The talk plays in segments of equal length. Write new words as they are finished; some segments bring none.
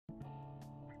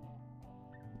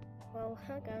Well,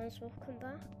 hi guys, welcome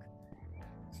back.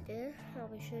 Today I'll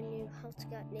be showing you how to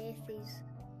get Nathies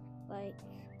like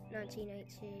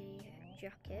 1980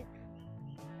 jacket.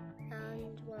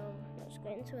 And well, let's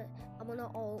get into it. I'm on an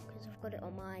alt because I've got it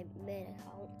on my main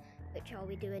account, which I'll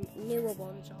be doing newer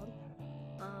ones on.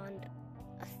 And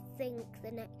I think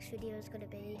the next video is going to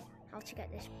be how to get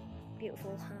this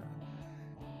beautiful hat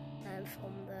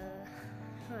from the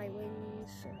High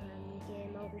Wings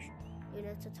game. I'll be doing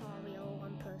a tutorial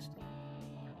and posting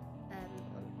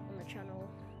on the channel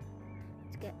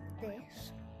to get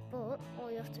this. But all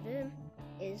you have to do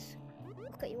is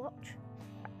look at your watch,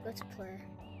 go to play,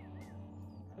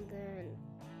 and then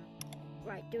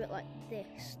do it like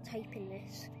this, type in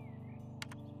this.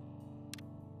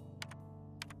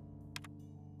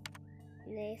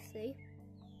 Nathie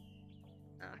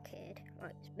Arcade.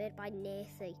 Right, it's made by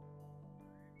Nathie.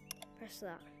 Press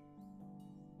that.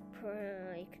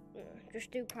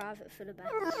 Just do private for the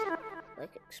best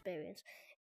like experience.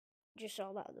 Just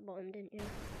saw that at the bottom, didn't you?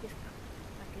 Just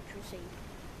package received.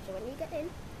 So when you get in,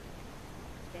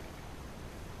 get it.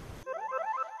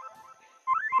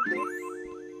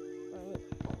 Right,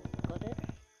 got it.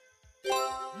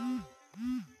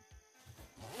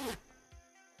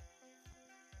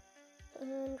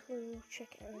 And we'll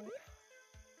check it out.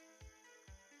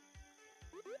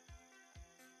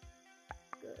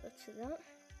 Go to that.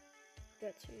 Go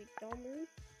to dorm room.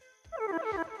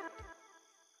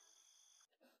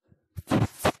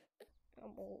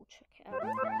 And we'll check it out.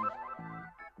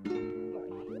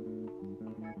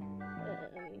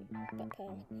 Right. Come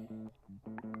on.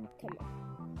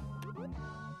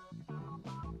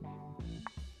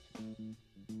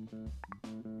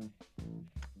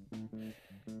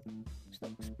 This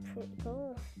looks pretty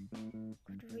cool.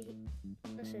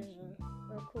 This is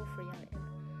a cool free item.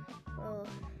 Well,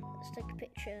 let's take a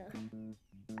picture.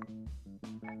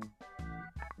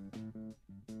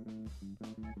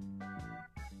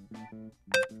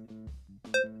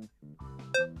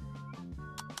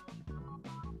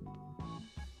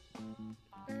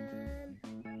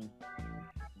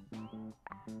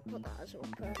 Put that as a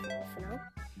profile for now.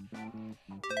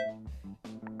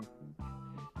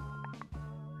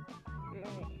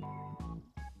 Right.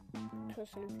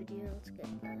 Post some video to get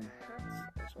the hats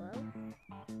as well.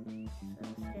 So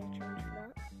stay